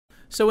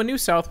So a new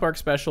South Park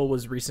special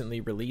was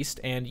recently released,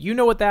 and you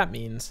know what that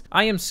means.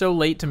 I am so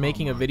late to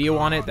making a video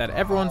on it that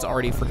everyone's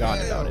already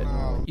forgotten about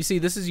it. You see,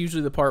 this is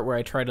usually the part where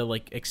I try to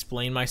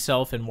explain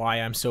myself and why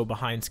I'm so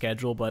behind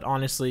schedule, but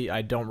honestly,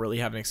 I don't really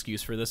have an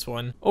excuse for this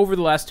one. Over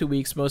the last 2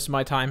 weeks, most of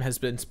my time has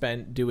been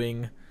spent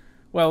doing,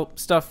 well,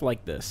 stuff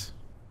like this.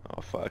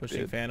 Oh fuck, pushing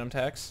dude. Phantom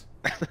Tax.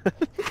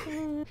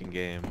 Fucking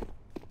game.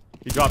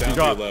 He dropped, he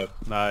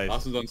dropped. Nice.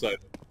 Austin's on side.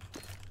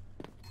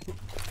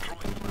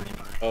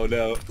 Oh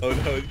no,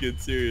 it's getting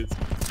serious.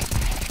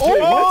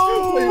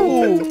 Oh!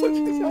 Wait, what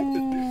just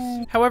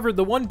happened? However,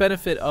 the one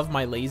benefit of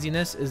my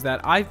laziness is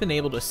that I've been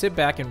able to sit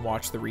back and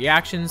watch the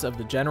reactions of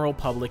the general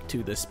public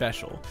to this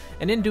special,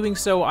 and in doing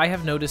so, I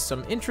have noticed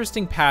some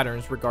interesting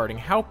patterns regarding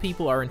how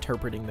people are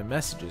interpreting the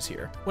messages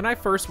here. When I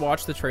first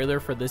watched the trailer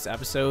for this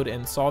episode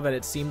and saw that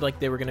it seemed like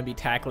they were going to be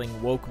tackling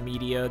woke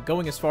media,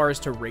 going as far as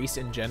to race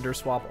and gender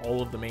swap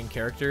all of the main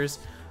characters,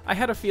 I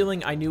had a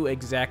feeling I knew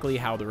exactly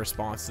how the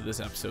response to this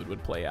episode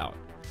would play out.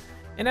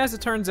 And as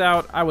it turns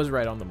out, I was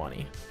right on the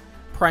money.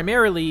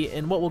 Primarily,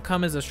 in what will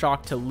come as a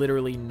shock to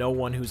literally no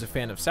one who's a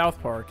fan of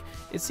South Park,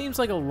 it seems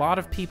like a lot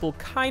of people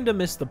kinda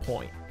missed the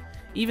point.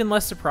 Even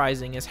less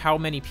surprising is how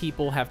many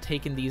people have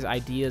taken these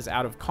ideas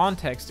out of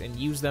context and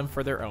used them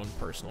for their own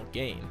personal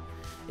gain.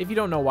 If you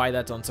don't know why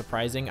that's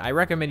unsurprising, I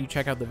recommend you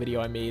check out the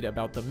video I made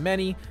about the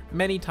many,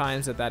 many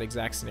times that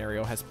exact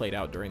scenario has played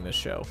out during this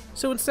show.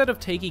 So instead of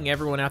taking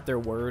everyone at their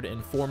word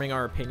and forming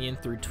our opinion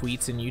through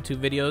tweets and YouTube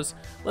videos,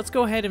 let's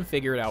go ahead and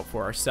figure it out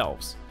for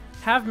ourselves.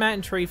 Have Matt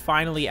and Trey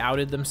finally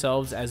outed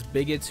themselves as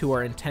bigots who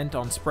are intent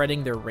on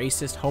spreading their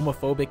racist,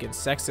 homophobic, and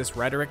sexist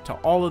rhetoric to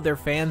all of their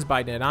fans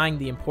by denying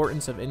the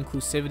importance of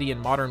inclusivity in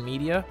modern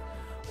media?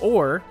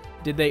 Or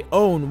did they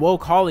own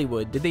woke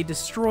Hollywood? Did they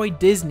destroy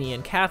Disney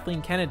and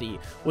Kathleen Kennedy?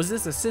 Was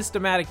this a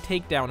systematic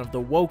takedown of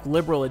the woke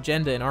liberal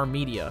agenda in our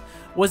media?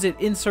 Was it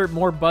insert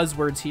more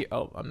buzzwords here?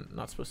 Oh, I'm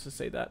not supposed to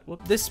say that. Well,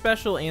 this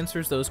special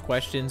answers those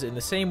questions in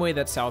the same way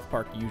that South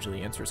Park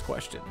usually answers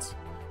questions.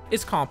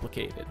 It's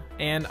complicated,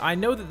 and I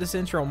know that this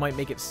intro might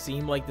make it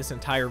seem like this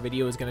entire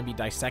video is going to be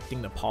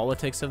dissecting the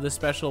politics of this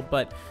special,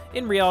 but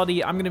in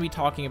reality, I'm going to be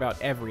talking about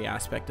every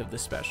aspect of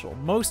this special,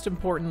 most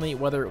importantly,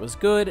 whether it was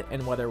good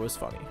and whether it was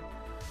funny.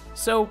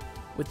 So,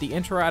 with the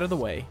intro out of the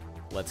way,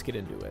 let's get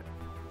into it.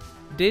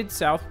 Did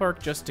South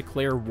Park just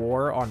declare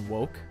war on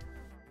woke?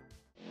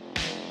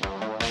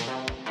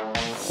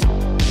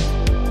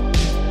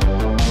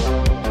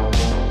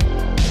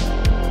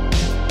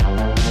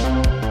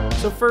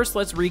 So first,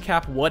 let's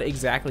recap what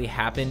exactly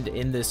happened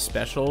in this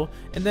special,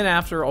 and then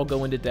after I'll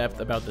go into depth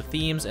about the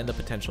themes and the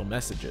potential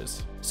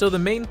messages. So the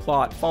main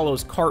plot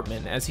follows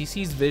Cartman as he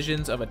sees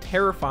visions of a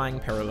terrifying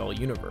parallel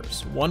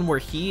universe, one where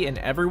he and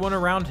everyone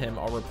around him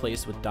are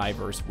replaced with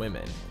diverse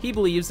women. He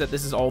believes that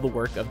this is all the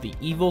work of the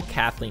evil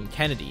Kathleen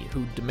Kennedy,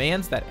 who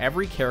demands that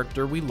every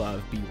character we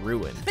love be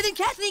ruined. But then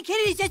Kathleen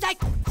Kennedy says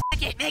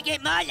fuck it, make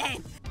it more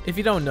lame. If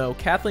you don't know,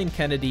 Kathleen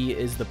Kennedy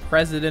is the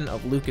president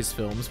of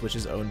Lucasfilms, which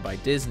is owned by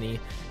Disney,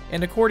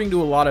 and according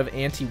to a lot of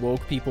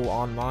anti-woke people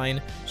online,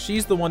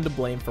 she's the one to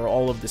blame for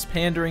all of this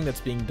pandering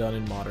that's being done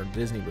in modern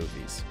Disney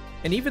movies.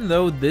 And even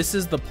though this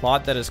is the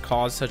plot that has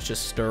caused such a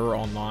stir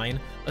online,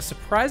 a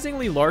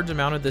surprisingly large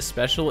amount of this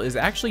special is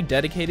actually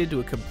dedicated to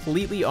a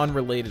completely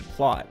unrelated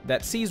plot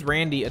that sees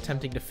Randy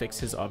attempting to fix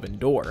his oven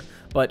door,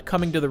 but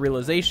coming to the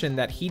realization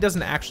that he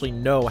doesn't actually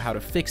know how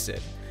to fix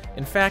it.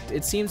 In fact,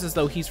 it seems as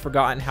though he's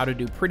forgotten how to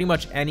do pretty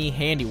much any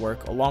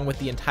handiwork along with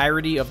the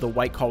entirety of the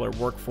white-collar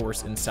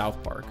workforce in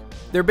South Park.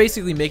 They're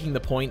basically making the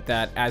point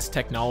that as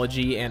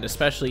technology and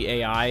especially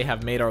AI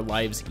have made our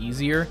lives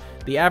easier,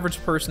 the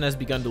average person has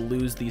begun to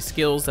lose these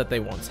skills that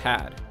they once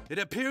had. It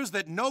appears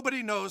that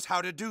nobody knows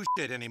how to do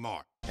shit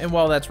anymore. And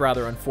while that's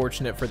rather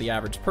unfortunate for the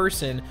average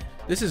person,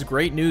 this is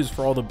great news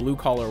for all the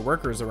blue-collar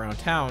workers around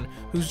town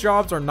whose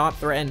jobs are not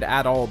threatened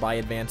at all by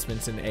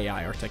advancements in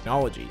AI or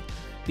technology.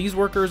 These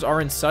workers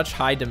are in such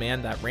high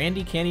demand that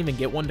Randy can't even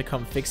get one to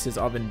come fix his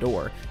oven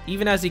door,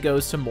 even as he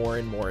goes to more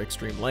and more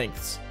extreme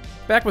lengths.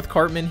 Back with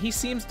Cartman, he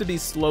seems to be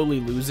slowly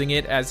losing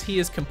it as he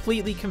is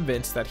completely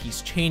convinced that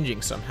he's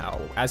changing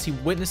somehow, as he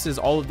witnesses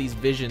all of these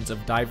visions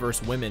of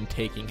diverse women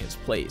taking his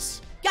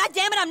place. God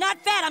damn it, I'm not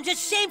fat, I'm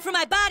just shamed for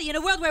my body in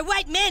a world where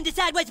white men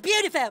decide what's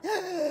beautiful.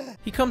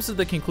 He comes to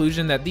the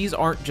conclusion that these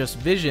aren't just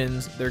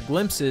visions, they're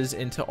glimpses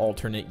into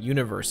alternate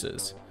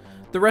universes.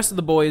 The rest of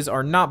the boys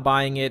are not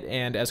buying it,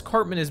 and as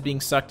Cartman is being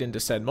sucked into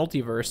said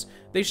multiverse,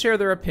 they share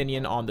their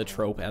opinion on the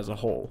trope as a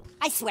whole.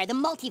 I swear, the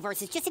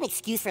multiverse is just an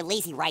excuse for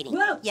lazy writing.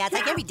 Yeah, it's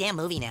like every damn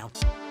movie now.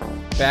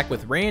 Back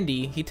with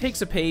Randy, he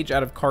takes a page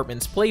out of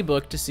Cartman's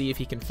playbook to see if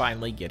he can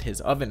finally get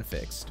his oven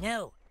fixed.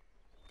 No,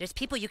 there's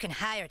people you can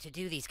hire to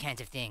do these kinds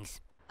of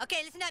things. Okay,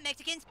 listen up,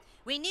 Mexicans.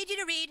 We need you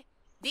to read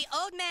The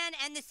Old Man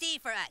and the Sea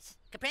for us.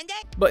 Comprende?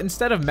 But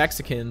instead of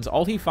Mexicans,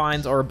 all he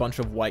finds are a bunch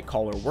of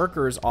white-collar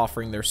workers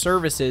offering their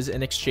services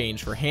in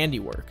exchange for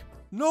handiwork.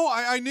 No,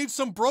 I need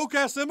some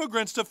broke-ass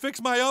immigrants to fix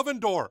my oven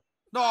door.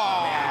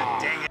 Oh,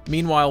 dang it.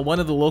 Meanwhile,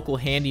 one of the local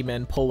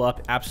handymen pull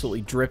up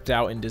absolutely dripped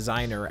out in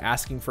designer,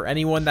 asking for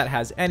anyone that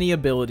has any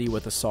ability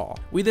with a saw.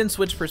 We then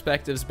switch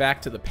perspectives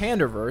back to the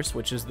Panderverse,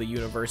 which is the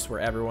universe where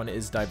everyone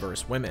is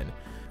diverse women.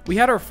 We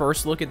had our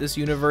first look at this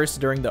universe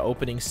during the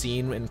opening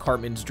scene in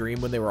Cartman's dream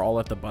when they were all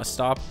at the bus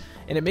stop,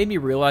 and it made me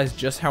realize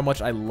just how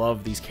much I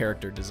love these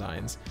character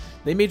designs.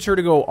 They made sure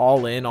to go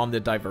all in on the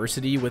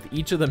diversity, with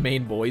each of the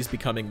main boys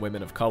becoming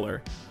women of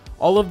color.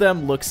 All of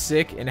them look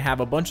sick and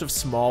have a bunch of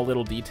small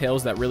little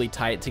details that really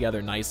tie it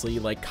together nicely,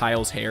 like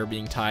Kyle's hair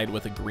being tied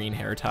with a green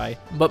hair tie.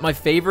 But my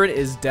favorite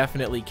is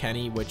definitely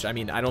Kenny, which I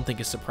don't think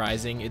is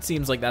surprising. It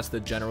seems like that's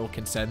the general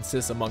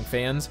consensus among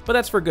fans, but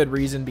that's for good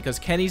reason because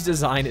Kenny's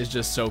design is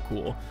just so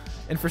cool.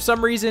 And for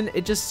some reason,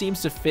 it just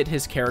seems to fit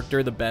his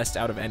character the best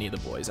out of any of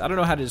the boys. I don't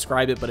know how to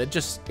describe it, but it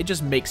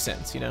just makes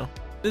sense, you know?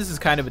 This is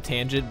kind of a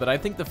tangent, but I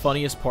think the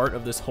funniest part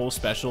of this whole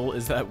special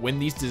is that when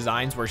these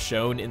designs were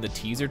shown in the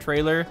teaser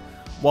trailer,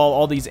 while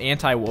all these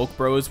anti-woke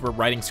bros were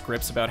writing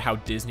scripts about how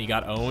Disney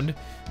got owned,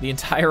 the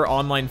entire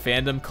online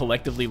fandom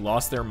collectively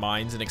lost their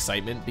minds in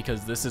excitement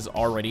because this is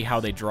already how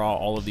they draw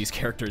all of these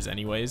characters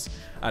anyways.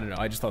 I don't know,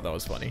 I just thought that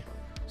was funny.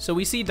 So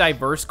we see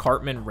diverse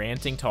Cartman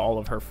ranting to all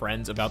of her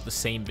friends about the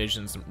same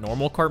visions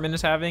normal Cartman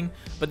is having,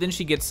 but then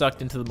she gets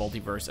sucked into the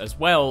multiverse as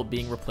well,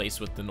 being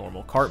replaced with the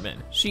normal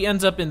Cartman. She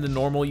ends up in the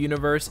normal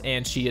universe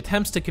and she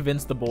attempts to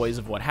convince the boys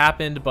of what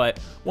happened, but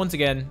once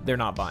again, they're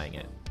not buying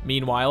it.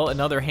 Meanwhile,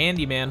 another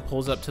handyman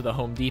pulls up to the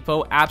Home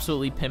Depot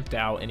absolutely pimped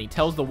out and he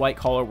tells the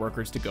white-collar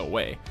workers to go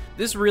away.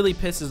 This really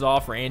pisses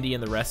off Randy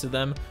and the rest of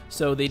them,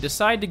 so they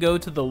decide to go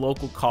to the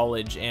local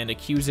college and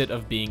accuse it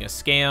of being a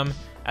scam,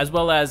 as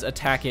well as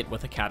attack it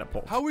with a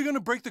catapult. How are we gonna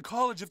break the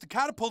college if the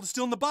catapult is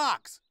still in the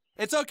box?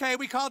 It's okay,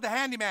 we called the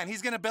handyman.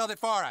 He's gonna build it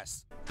for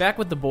us. Back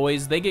with the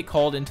boys, they get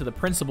called into the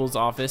principal's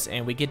office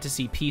and we get to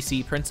see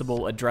PC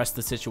Principal address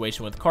the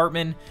situation with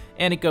Cartman,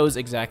 and it goes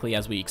exactly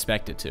as we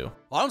expect it to.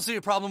 Well, I don't see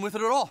a problem with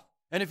it at all.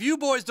 And if you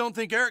boys don't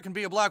think Eric can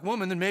be a black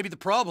woman, then maybe the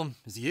problem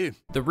is you.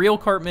 The real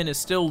Cartman is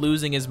still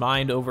losing his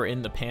mind over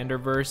in the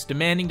Panderverse,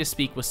 demanding to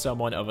speak with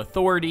someone of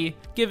authority,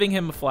 giving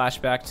him a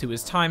flashback to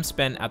his time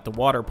spent at the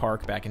water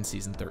park back in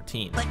season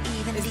 13.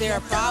 Is there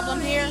a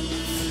problem here?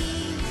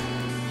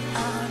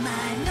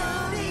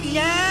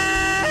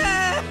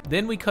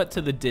 Then we cut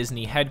to the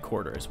Disney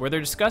headquarters, where they're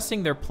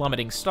discussing their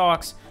plummeting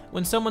stocks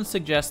when someone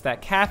suggests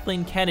that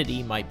Kathleen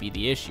Kennedy might be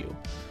the issue.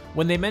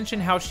 When they mention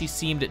how she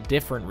seemed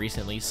different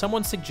recently,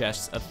 someone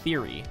suggests a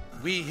theory.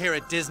 We here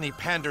at Disney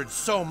pandered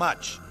so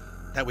much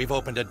that we've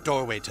opened a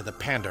doorway to the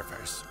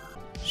Panderverse.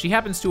 She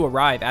happens to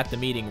arrive at the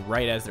meeting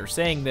right as they're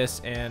saying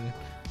this, and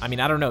I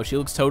don't know, she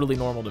looks totally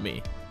normal to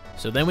me.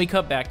 So then we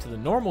cut back to the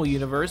normal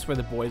universe where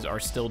the boys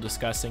are still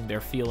discussing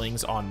their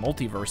feelings on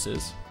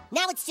multiverses.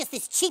 Now it's just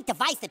this cheap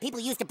device that people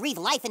use to breathe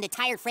life into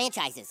tired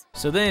franchises.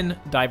 So then,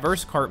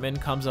 diverse Cartman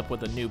comes up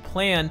with a new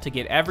plan to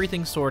get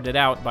everything sorted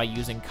out by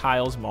using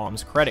Kyle's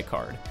mom's credit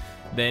card.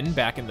 Then,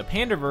 back in the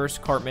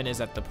Panderverse, Cartman is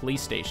at the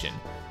police station.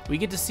 We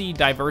get to see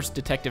diverse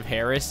Detective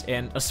Harris,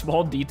 and a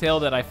small detail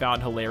that I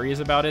found hilarious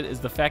about it is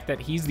the fact that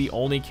he's the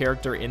only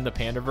character in the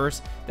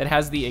Panderverse that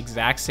has the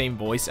exact same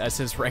voice as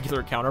his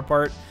regular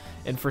counterpart,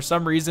 and for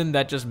some reason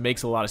that just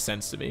makes a lot of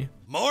sense to me.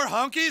 More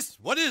honkies?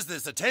 What is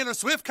this, a Taylor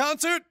Swift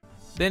concert?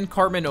 Then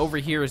Cartman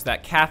overhears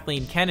that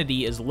Kathleen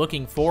Kennedy is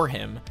looking for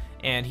him,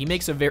 and he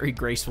makes a very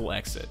graceful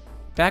exit.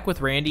 Back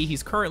with Randy,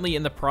 he's currently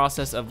in the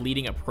process of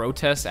leading a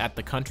protest at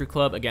the country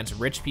club against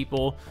rich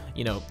people,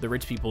 you know, the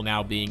rich people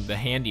now being the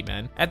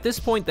handymen. At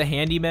this point, the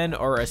handymen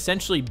are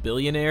essentially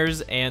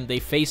billionaires, and they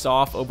face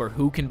off over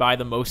who can buy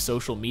the most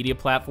social media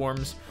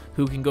platforms,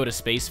 who can go to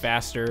space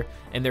faster,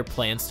 and their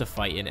plans to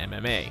fight in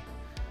MMA.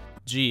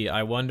 Gee,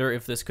 I wonder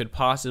if this could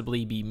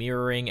possibly be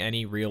mirroring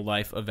any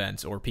real-life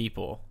events or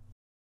people.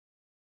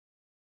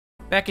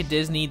 Back at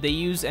Disney, they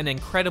use an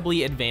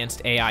incredibly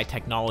advanced AI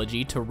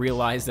technology to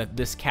realize that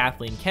this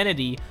Kathleen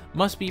Kennedy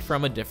must be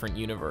from a different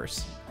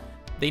universe.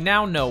 They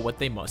now know what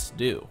they must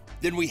do.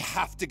 Then we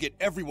have to get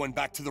everyone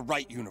back to the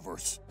right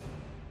universe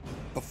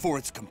before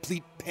it's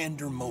complete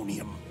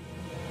pandemonium.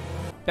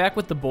 Back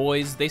with the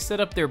boys, they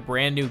set up their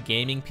brand new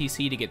gaming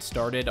PC to get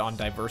started on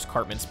diverse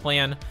Cartman's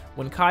plan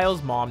when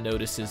Kyle's mom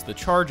notices the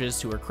charges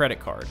to her credit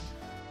card.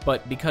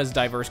 But because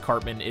diverse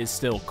Cartman is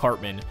still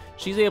Cartman,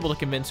 she's able to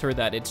convince her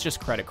that it's just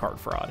credit card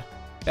fraud.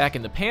 Back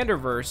in the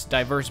Panderverse,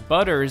 diverse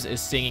Butters is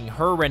singing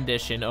her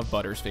rendition of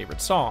Butters' favorite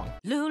song.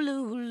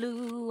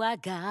 Lulu, I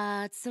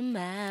got some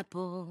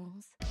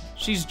apples.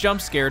 She's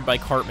jump scared by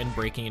Cartman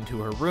breaking into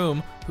her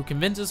room, who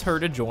convinces her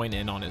to join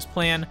in on his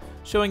plan,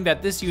 showing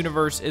that this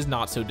universe is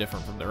not so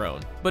different from their own.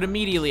 But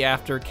immediately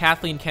after,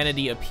 Kathleen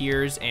Kennedy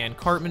appears and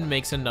Cartman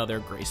makes another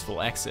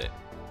graceful exit.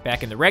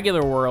 Back in the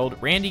regular world,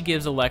 Randy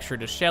gives a lecture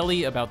to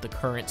Shelly about the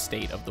current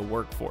state of the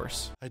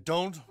workforce. I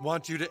don't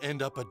want you to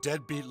end up a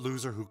deadbeat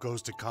loser who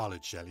goes to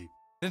college, Shelly.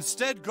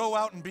 Instead, go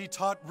out and be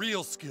taught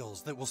real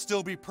skills that will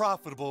still be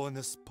profitable in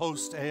this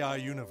post-AI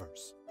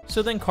universe.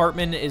 So then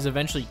Cartman is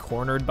eventually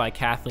cornered by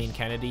Kathleen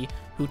Kennedy,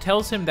 who who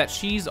tells him that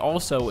she's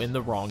also in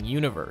the wrong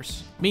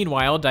universe.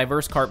 Meanwhile,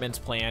 Diverse Cartman's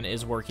plan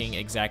is working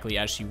exactly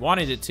as she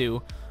wanted it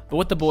to, but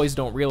what the boys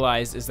don't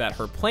realize is that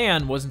her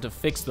plan wasn't to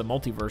fix the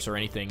multiverse or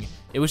anything,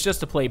 it was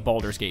just to play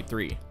Baldur's Gate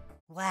 3.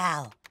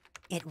 Wow,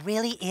 it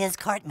really is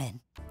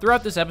Cartman.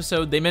 Throughout this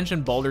episode, they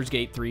mention Baldur's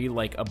Gate 3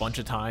 like a bunch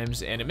of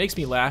times, and it makes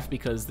me laugh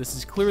because this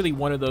is clearly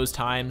one of those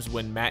times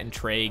when Matt and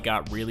Trey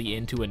got really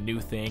into a new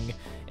thing,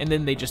 and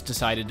then they just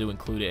decided to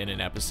include it in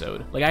an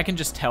episode. Like, I can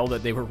just tell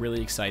that they were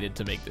really excited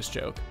to make this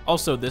joke.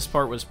 Also, this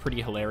part was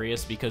pretty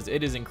hilarious because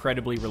it is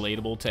incredibly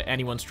relatable to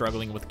anyone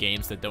struggling with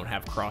games that don't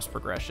have cross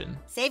progression.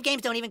 Save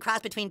games don't even cross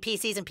between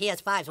PCs and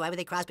PS5s. Why would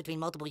they cross between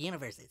multiple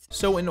universes?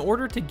 So in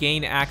order to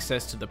gain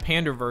access to the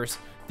Panderverse,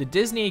 the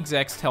Disney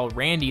execs tell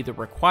Randy the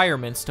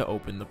requirements to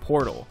open the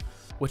portal,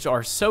 which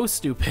are so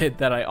stupid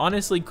that I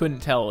honestly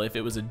couldn't tell if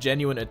it was a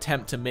genuine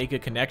attempt to make a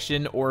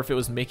connection or if it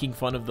was making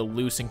fun of the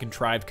loose and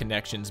contrived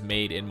connections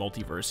made in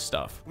multiverse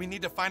stuff. We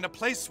need to find a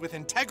place with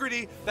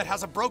integrity that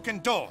has a broken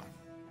door.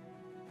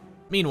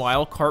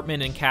 Meanwhile,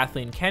 Cartman and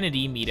Kathleen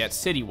Kennedy meet at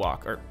City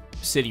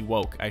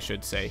Woke, I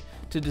should say,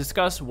 to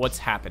discuss what's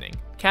happening.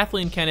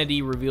 Kathleen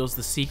Kennedy reveals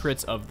the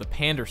secrets of the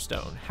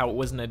Panderstone, how it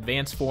was an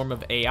advanced form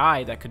of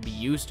AI that could be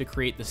used to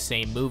create the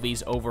same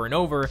movies over and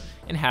over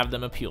and have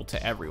them appeal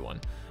to everyone.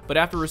 But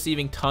after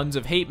receiving tons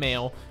of hate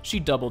mail, she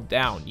doubled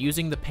down,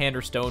 using the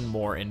Panderstone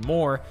more and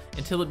more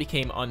until it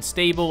became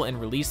unstable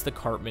and released the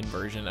Cartman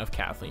version of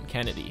Kathleen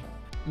Kennedy.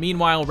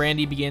 Meanwhile,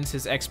 Randy begins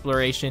his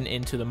exploration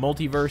into the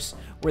multiverse,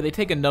 where they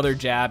take another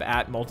jab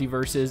at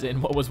multiverses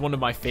in what was one of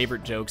my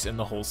favorite jokes in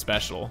the whole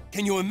special.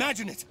 Can you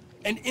imagine it?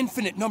 An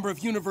infinite number of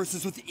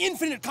universes with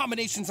infinite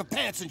combinations of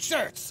pants and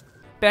shirts!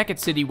 Back at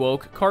City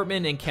Woke,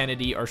 Cartman and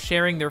Kennedy are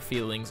sharing their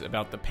feelings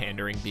about the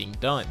pandering being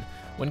done,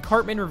 when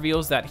Cartman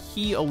reveals that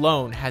he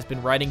alone has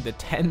been writing the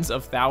tens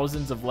of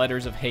thousands of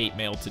letters of hate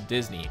mailed to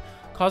Disney,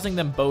 causing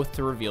them both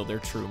to reveal their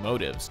true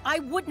motives. I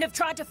wouldn't have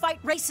tried to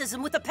fight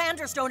racism with the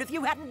Panderstone if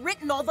you hadn't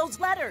written all those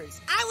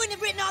letters. I wouldn't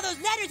have written all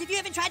those letters if you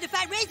haven't tried to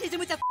fight racism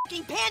with the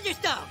fucking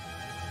Panderstone.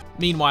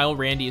 Meanwhile,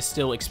 Randy is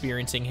still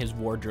experiencing his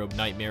wardrobe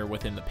nightmare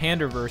within the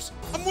Panderverse.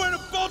 I'm wearing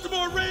a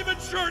Baltimore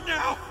Ravens shirt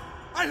now!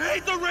 I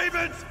hate the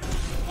Ravens!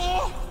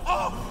 Oh,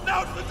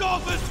 now it's the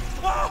Dolphins!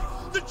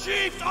 Oh, the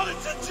Chiefs! Oh,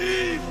 it's the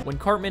Chiefs! When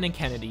Cartman and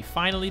Kennedy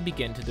finally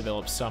begin to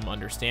develop some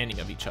understanding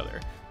of each other,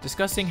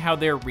 discussing how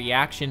their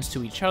reactions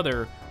to each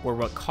other were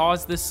what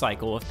caused this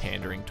cycle of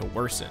pandering to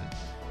worsen.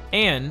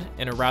 And,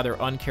 in a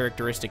rather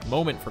uncharacteristic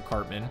moment for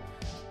Cartman,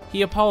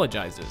 he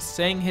apologizes,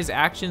 saying his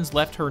actions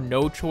left her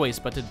no choice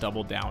but to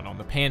double down on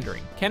the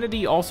pandering.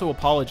 Kennedy also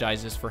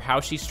apologizes for how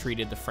she's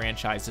treated the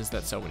franchises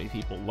that so many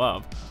people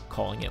love,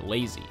 calling it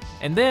lazy.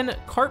 And then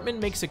Cartman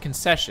makes a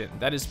concession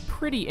that is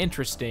pretty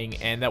interesting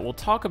and that we'll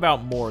talk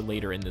about more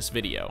later in this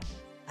video.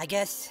 I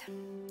guess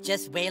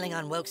just wailing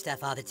on woke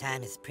stuff all the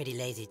time is pretty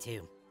lazy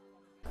too.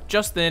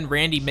 Just then,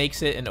 Randy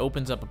makes it and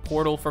opens up a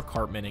portal for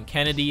Cartman and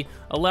Kennedy,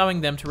 allowing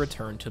them to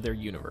return to their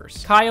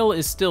universe. Kyle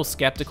is still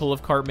skeptical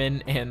of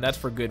Cartman, and that's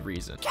for good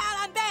reason. Kyle,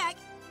 I'm back!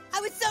 I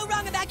was so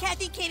wrong about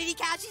Kathleen Kennedy,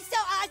 Kyle. She's so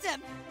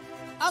awesome!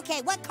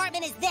 Okay, what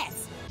Cartman is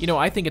this? You know,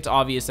 I think it's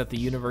obvious that the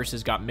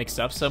universes got mixed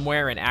up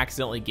somewhere and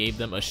accidentally gave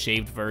them a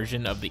shaved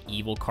version of the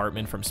evil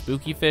Cartman from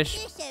Spooky Fish.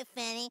 You're so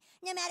funny.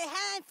 No matter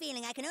how I'm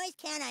feeling, I can always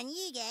count on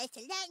you guys to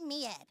lighten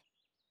me up.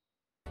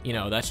 You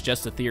know, that's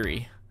just a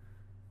theory.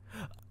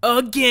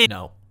 Again!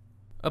 No.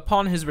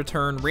 Upon his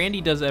return,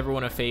 Randy does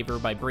everyone a favor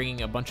by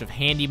bringing a bunch of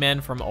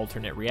handymen from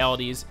alternate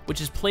realities,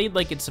 which is played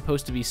like it's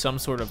supposed to be some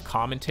sort of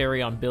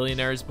commentary on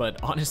billionaires, but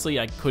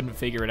honestly I couldn't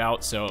figure it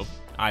out, so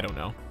I don't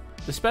know.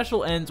 The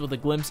special ends with a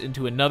glimpse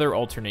into another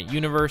alternate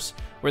universe,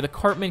 where the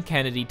Cartman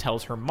Kennedy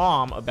tells her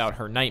mom about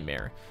her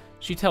nightmare.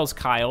 She tells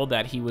Kyle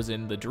that he was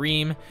in the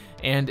dream,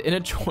 and in a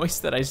choice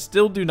that I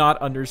still do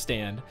not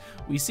understand,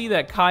 we see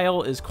that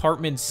Kyle is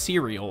Cartman's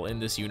cereal in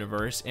this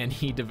universe, and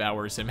he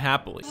devours him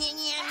happily. Oh,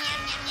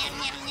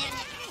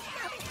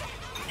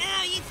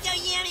 you're so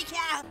yummy,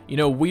 Kyle. You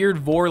know, weird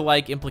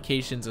vor-like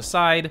implications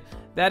aside,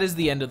 that is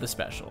the end of the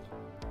special.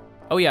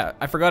 Oh yeah,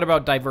 I forgot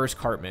about Diverse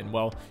Cartman.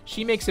 Well,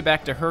 she makes it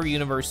back to her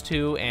universe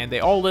too, and they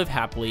all live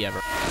happily ever.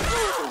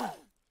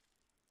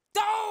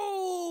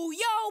 Oh,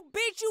 yo,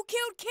 bitch, you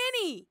killed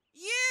Kenny!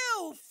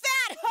 You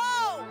fat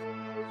hoe!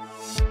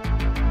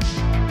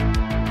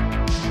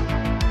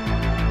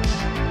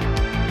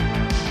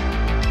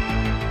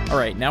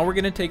 Alright, now we're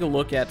going to take a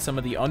look at some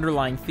of the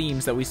underlying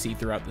themes that we see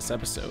throughout this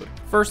episode.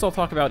 First, I'll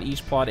talk about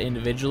each plot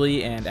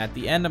individually, and at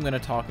the end I'm going to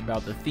talk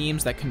about the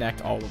themes that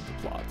connect all of the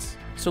plots.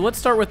 So let's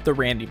start with the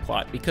Randy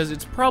plot, because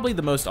it's probably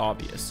the most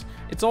obvious.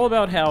 It's all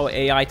about how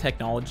AI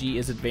technology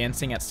is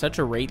advancing at such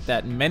a rate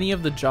that many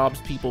of the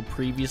jobs people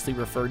previously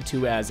referred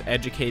to as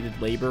educated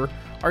labor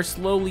are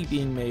slowly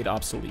being made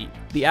obsolete.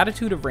 The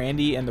attitude of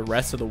Randy and the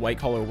rest of the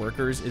white-collar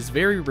workers is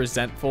very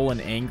resentful and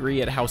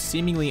angry at how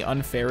seemingly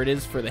unfair it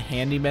is for the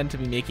handymen to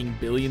be making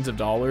billions of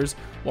dollars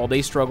while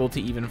they struggle to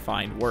even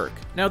find work.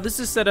 Now, this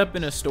is set up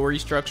in a story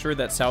structure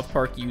that South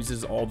Park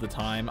uses all the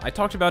time. I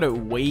talked about it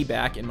way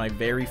back in my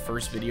very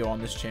first video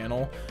on this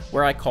channel,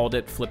 where I called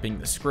it flipping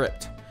the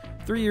script.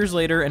 3 years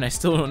later, and I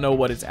still don't know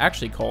what it's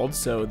actually called,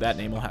 so that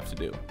name will have to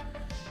do.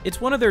 It's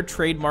one of their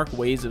trademark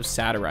ways of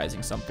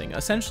satirizing something,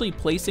 essentially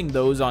placing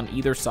those on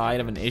either side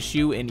of an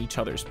issue in each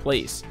other's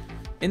place.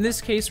 In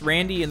this case,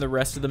 Randy and the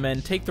rest of the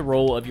men take the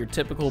role of your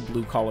typical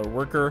blue-collar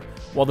worker,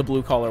 while the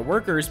blue-collar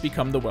workers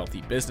become the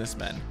wealthy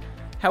businessmen.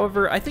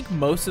 However, I think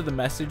most of the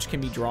message can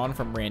be drawn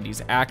from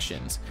Randy's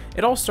actions.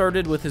 It all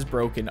started with his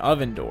broken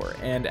oven door,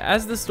 and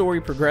as the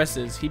story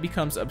progresses, he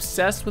becomes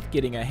obsessed with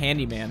getting a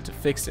handyman to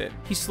fix it.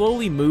 He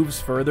slowly moves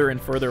further and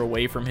further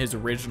away from his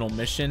original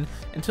mission,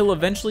 until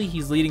eventually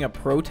he's leading a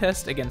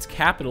protest against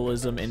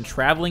capitalism and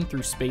traveling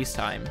through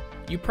space-time.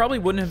 You probably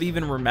wouldn't have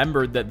even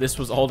remembered that this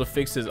was all to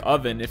fix his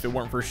oven if it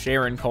weren't for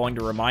Sharon calling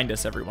to remind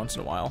us every once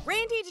in a while.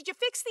 Randy, did you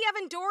fix the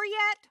oven door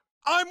yet?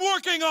 I'm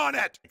working on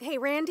it! Hey,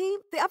 Randy,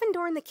 the oven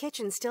door in the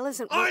kitchen still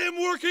isn't... I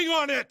am working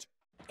on it!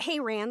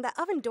 Hey, Rand, the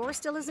oven door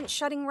still isn't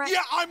shutting right...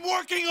 Yeah, I'm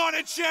working on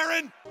it,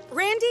 Sharon!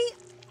 Randy,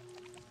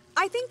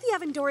 I think the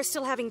oven door is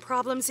still having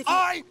problems if you...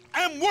 I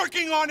am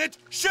working on it,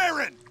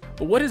 Sharon!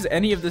 But what does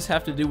any of this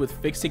have to do with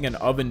fixing an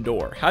oven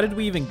door? How did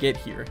we even get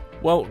here?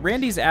 Well,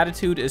 Randy's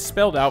attitude is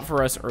spelled out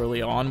for us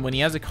early on when he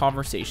has a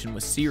conversation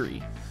with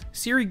Siri.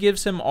 Siri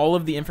gives him all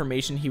of the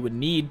information he would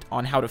need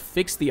on how to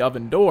fix the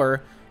oven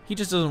door. He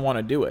just doesn't want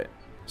to do it.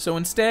 So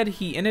instead,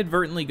 he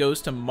inadvertently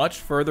goes to much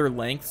further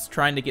lengths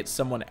trying to get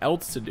someone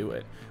else to do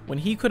it, when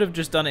he could have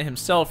just done it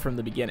himself from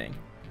the beginning.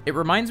 It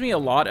reminds me a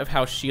lot of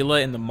how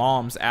Sheila and the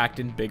moms act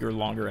in Bigger,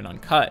 Longer, and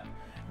Uncut.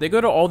 They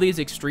go to all these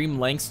extreme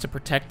lengths to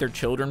protect their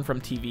children from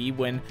TV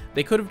when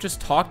they could have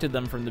just talked to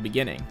them from the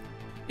beginning.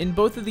 In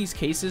both of these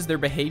cases, their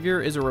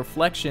behavior is a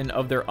reflection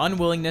of their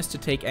unwillingness to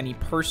take any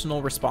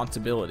personal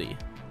responsibility.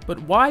 But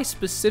why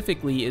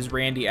specifically is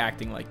Randy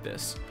acting like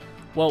this?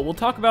 Well, we'll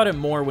talk about it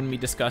more when we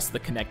discuss the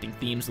connecting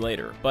themes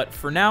later, but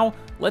for now,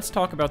 let's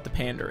talk about the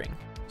pandering.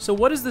 So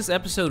what does this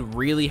episode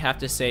really have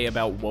to say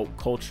about woke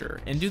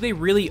culture? And do they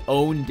really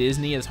own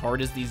Disney as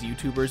hard as these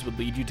YouTubers would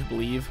lead you to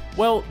believe?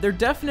 Well, there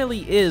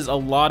definitely is a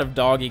lot of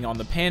dogging on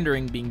the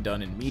pandering being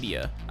done in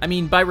media. I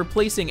mean, by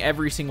replacing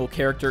every single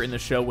character in the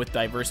show with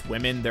diverse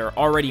women, they're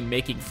already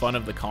making fun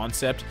of the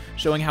concept,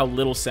 showing how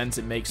little sense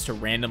it makes to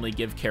randomly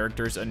give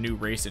characters a new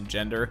race and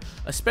gender,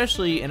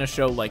 especially in a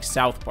show like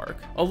South Park.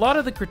 A lot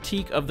of the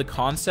critique of the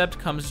concept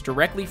comes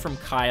directly from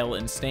Kyle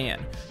and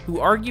Stan, who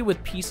argue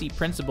with PC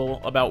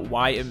Principal about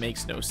why it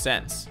makes no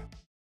sense.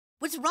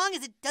 What's wrong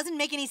is it doesn't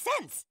make any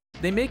sense.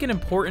 They make an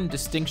important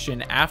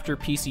distinction after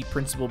PC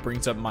Principal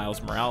brings up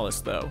Miles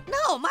Morales, though.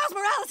 No, Miles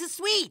Morales is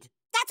sweet.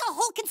 That's a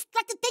whole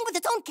constructed thing with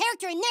its own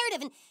character and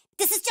narrative, and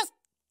this is just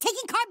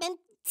taking Cartman,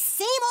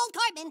 same old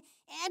Cartman,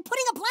 and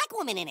putting a black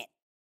woman in it.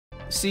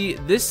 See,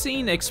 this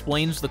scene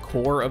explains the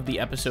core of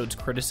the episode's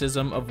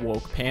criticism of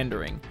woke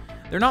pandering.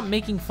 They're not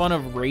making fun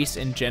of race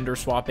and gender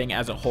swapping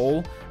as a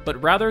whole, but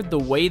rather the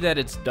way that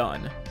it's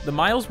done. The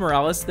Miles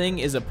Morales thing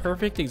is a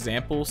perfect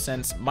example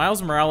since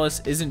Miles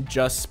Morales isn't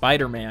just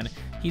Spider-Man,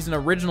 he's an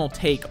original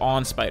take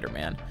on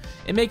Spider-Man.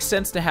 It makes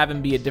sense to have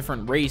him be a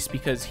different race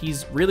because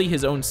he's really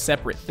his own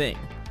separate thing.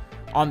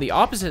 On the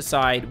opposite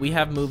side, we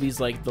have movies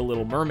like The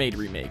Little Mermaid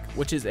remake,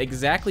 which is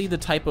exactly the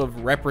type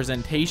of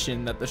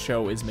representation that the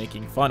show is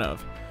making fun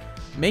of.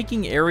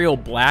 Making Ariel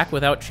black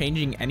without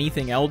changing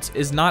anything else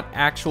is not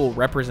actual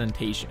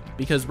representation,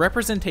 because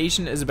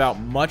representation is about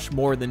much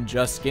more than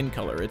just skin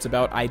color, it's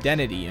about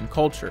identity and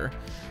culture.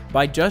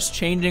 By just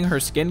changing her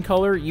skin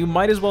color, you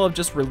might as well have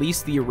just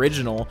released the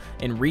original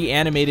and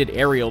reanimated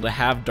Ariel to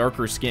have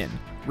darker skin.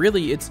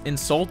 Really, it's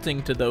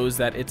insulting to those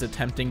that it's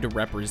attempting to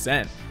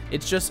represent.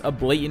 It's just a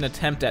blatant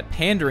attempt at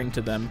pandering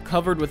to them,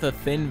 covered with a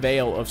thin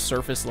veil of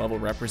surface-level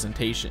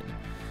representation.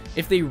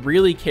 If they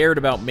really cared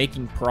about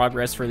making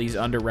progress for these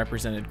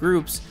underrepresented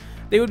groups,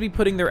 they would be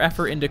putting their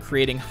effort into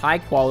creating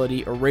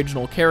high-quality,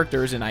 original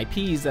characters and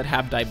IPs that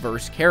have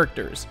diverse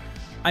characters.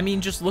 I mean,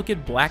 just look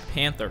at Black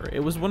Panther. It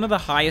was one of the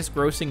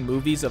highest-grossing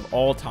movies of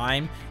all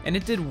time, and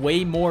it did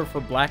way more for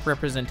black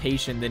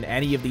representation than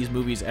any of these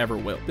movies ever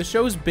will. The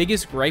show's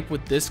biggest gripe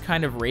with this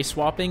kind of race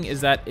swapping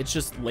is that it's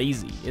just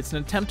lazy. It's an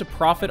attempt to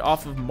profit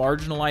off of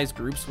marginalized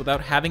groups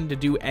without having to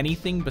do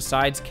anything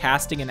besides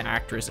casting an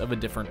actress of a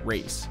different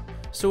race.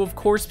 So of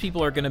course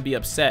people are going to be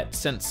upset,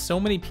 since so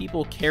many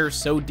people care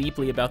so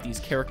deeply about these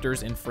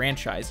characters and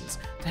franchises.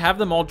 To have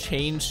them all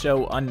change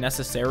so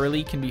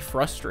unnecessarily can be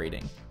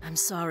frustrating. I'm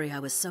sorry I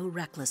was so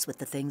reckless with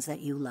the things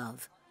that you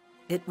love.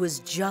 It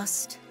was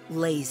just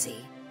lazy.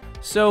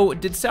 So,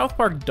 did South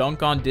Park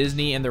dunk on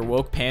Disney and their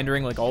woke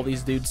pandering like all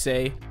these dudes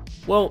say?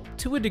 Well,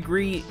 to a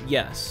degree,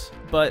 yes.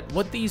 But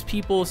what these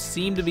people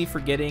seem to be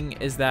forgetting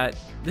is that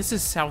this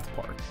is South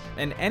Park.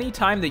 And any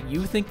time that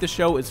you think the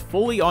show is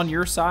fully on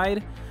your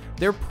side,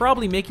 they're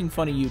probably making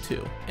fun of you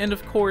too. And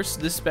of course,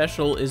 this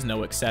special is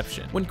no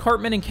exception. When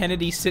Cartman and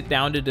Kennedy sit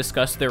down to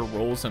discuss their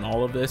roles in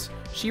all of this,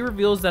 she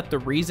reveals that the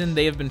reason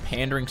they have been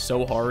pandering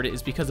so hard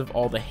is because of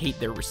all the hate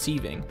they're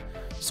receiving.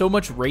 So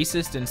much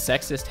racist and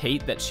sexist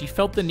hate that she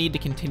felt the need to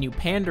continue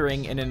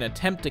pandering in an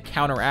attempt to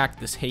counteract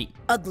this hate.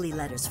 Ugly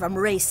letters from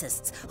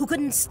racists who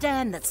couldn't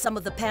stand that some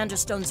of the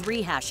Panderstone's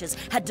rehashes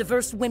had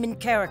diverse women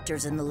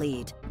characters in the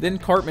lead. Then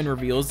Cartman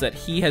reveals that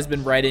he has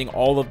been writing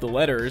all of the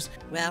letters.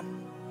 Well,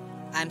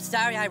 I'm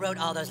sorry I wrote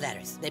all those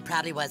letters. They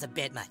probably was a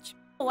bit much.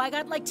 Oh, I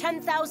got like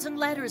 10,000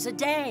 letters a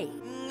day.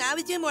 I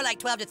was doing more like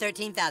 12 to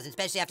 13,000,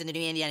 especially after the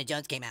new Indiana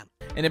Jones came out.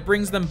 And it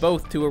brings them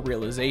both to a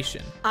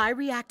realization. I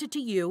reacted to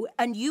you,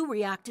 and you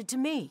reacted to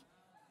me.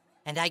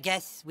 And I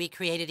guess we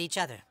created each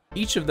other.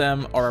 Each of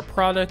them are a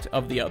product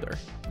of the other.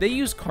 They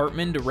use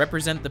Cartman to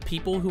represent the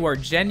people who are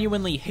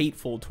genuinely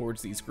hateful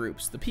towards these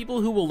groups, the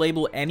people who will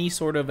label any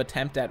sort of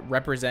attempt at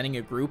representing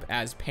a group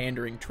as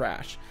pandering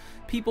trash,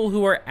 people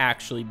who are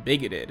actually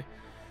bigoted.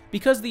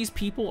 Because these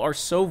people are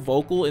so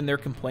vocal in their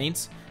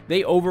complaints,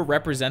 they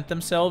overrepresent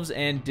themselves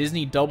and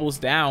Disney doubles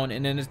down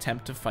in an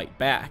attempt to fight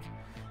back.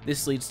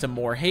 This leads to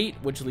more hate,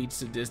 which leads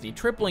to Disney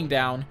tripling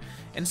down,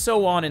 and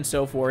so on and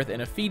so forth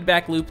in a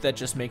feedback loop that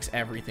just makes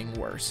everything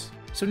worse.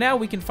 So now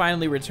we can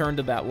finally return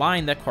to that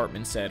line that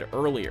Cartman said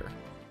earlier.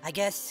 I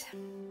guess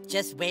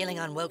just wailing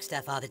on woke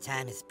stuff all the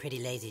time is pretty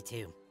lazy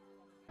too.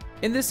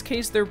 In this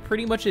case, they're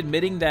pretty much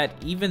admitting that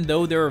even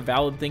though there are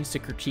valid things to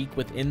critique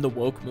within the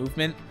woke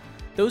movement,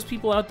 those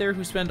people out there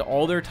who spend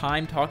all their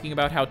time talking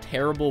about how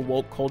terrible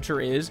woke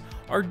culture is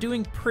are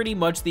doing pretty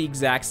much the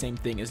exact same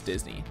thing as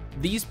Disney.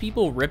 These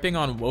people ripping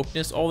on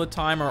wokeness all the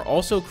time are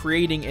also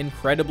creating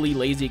incredibly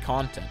lazy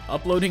content,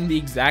 uploading the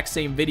exact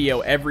same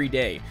video every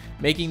day,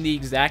 making the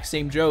exact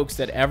same jokes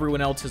that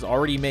everyone else has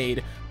already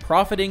made,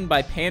 profiting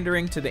by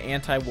pandering to the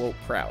anti-woke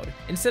crowd.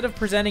 Instead of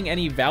presenting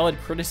any valid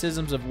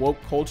criticisms of woke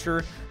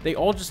culture, they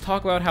all just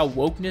talk about how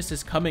wokeness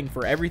is coming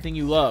for everything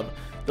you love.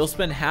 They'll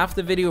spend half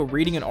the video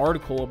reading an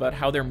article about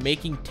how they're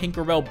making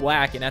Tinkerbell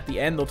black, and at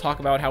the end they'll talk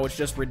about how it's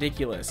just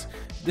ridiculous.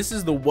 This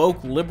is the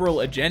woke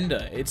liberal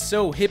agenda. It's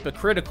so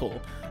hypocritical.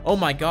 Oh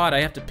my god,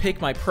 I have to pick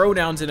my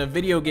pronouns in a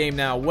video game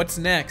now. What's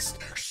next?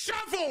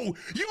 Shovel!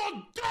 You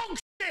are dog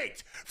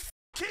shit!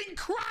 Fucking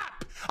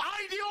crap!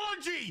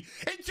 Ideology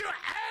into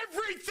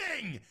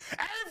everything!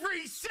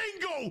 Every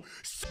single...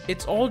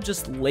 It's all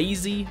just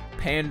lazy,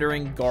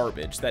 pandering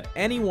garbage that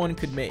anyone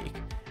could make.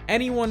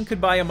 Anyone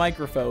could buy a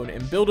microphone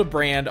and build a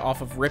brand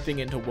off of ripping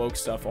into woke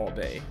stuff all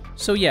day.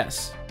 So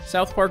yes,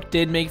 South Park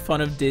did make fun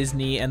of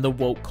Disney and the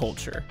woke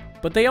culture,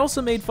 but they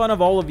also made fun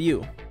of all of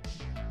you.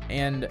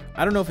 And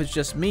I don't know if it's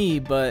just me,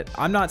 but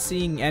I'm not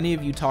seeing any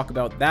of you talk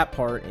about that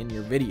part in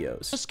your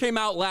videos. This came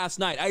out last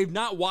night. I have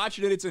not watched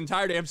it in its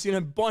entirety. I've seen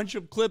a bunch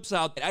of clips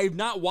out. I have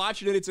not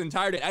watched it in its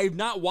entirety. I have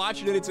not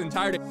watched it in its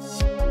entirety.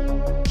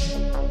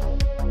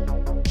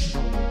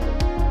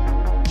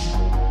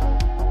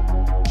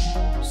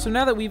 So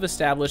now that we've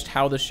established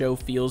how the show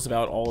feels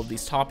about all of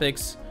these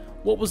topics,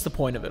 what was the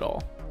point of it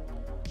all?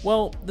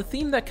 Well, the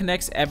theme that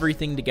connects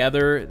everything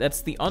together,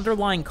 that's the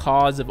underlying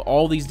cause of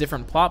all these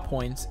different plot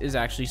points, is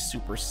actually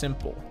super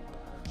simple.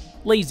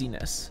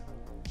 Laziness.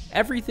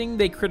 Everything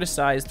they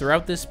criticize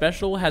throughout this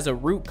special has a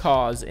root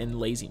cause in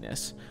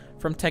laziness.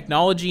 From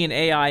technology and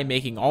AI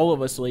making all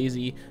of us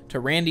lazy, to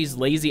Randy's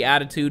lazy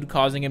attitude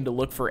causing him to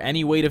look for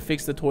any way to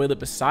fix the toilet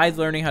besides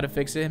learning how to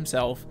fix it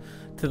himself,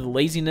 to the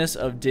laziness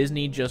of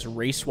Disney just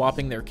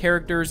race-swapping their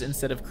characters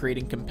instead of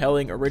creating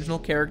compelling original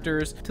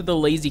characters, to the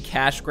lazy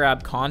cash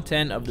grab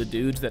content of the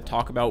dudes that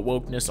talk about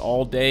wokeness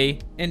all day,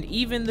 and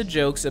even the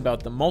jokes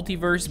about the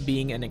multiverse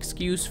being an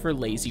excuse for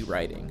lazy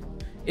writing.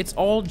 It's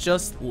all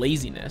just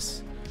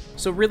laziness.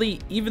 So really,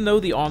 even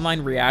though the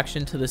online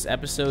reaction to this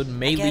episode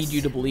may lead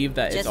you to believe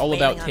that it's all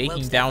about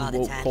taking down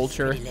woke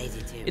culture,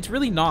 it's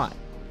really not.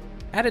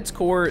 At its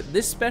core,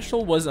 this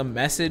special was a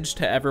message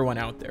to everyone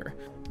out there.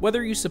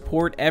 Whether you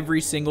support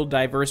every single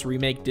diverse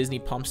remake Disney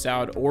pumps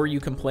out or you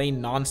complain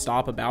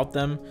non-stop about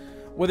them,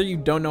 whether you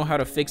don't know how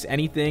to fix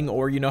anything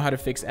or you know how to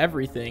fix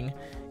everything,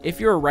 if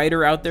you're a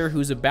writer out there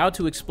who's about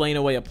to explain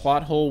away a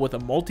plot hole with a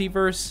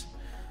multiverse,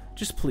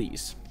 just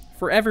please,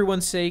 for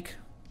everyone's sake,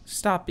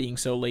 stop being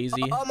so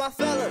lazy. All my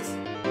fellas.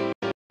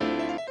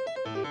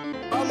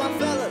 All my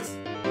fellas.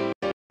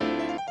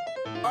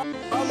 All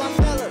my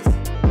fellas.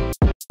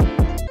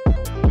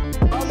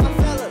 All my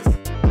fellas.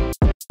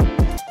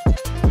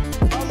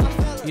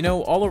 You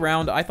know, all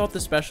around, I thought the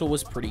special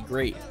was pretty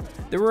great.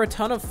 There were a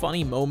ton of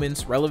funny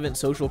moments, relevant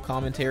social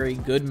commentary,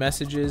 good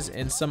messages,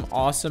 and some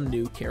awesome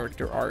new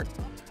character art.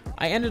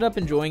 I ended up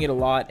enjoying it a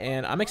lot,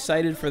 and I'm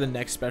excited for the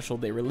next special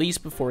they release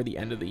before the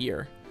end of the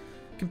year.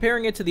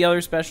 Comparing it to the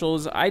other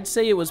specials, I'd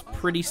say it was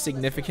pretty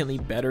significantly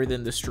better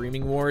than the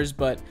streaming wars,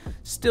 but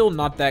still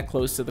not that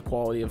close to the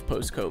quality of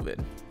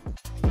post-COVID.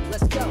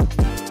 Let's go.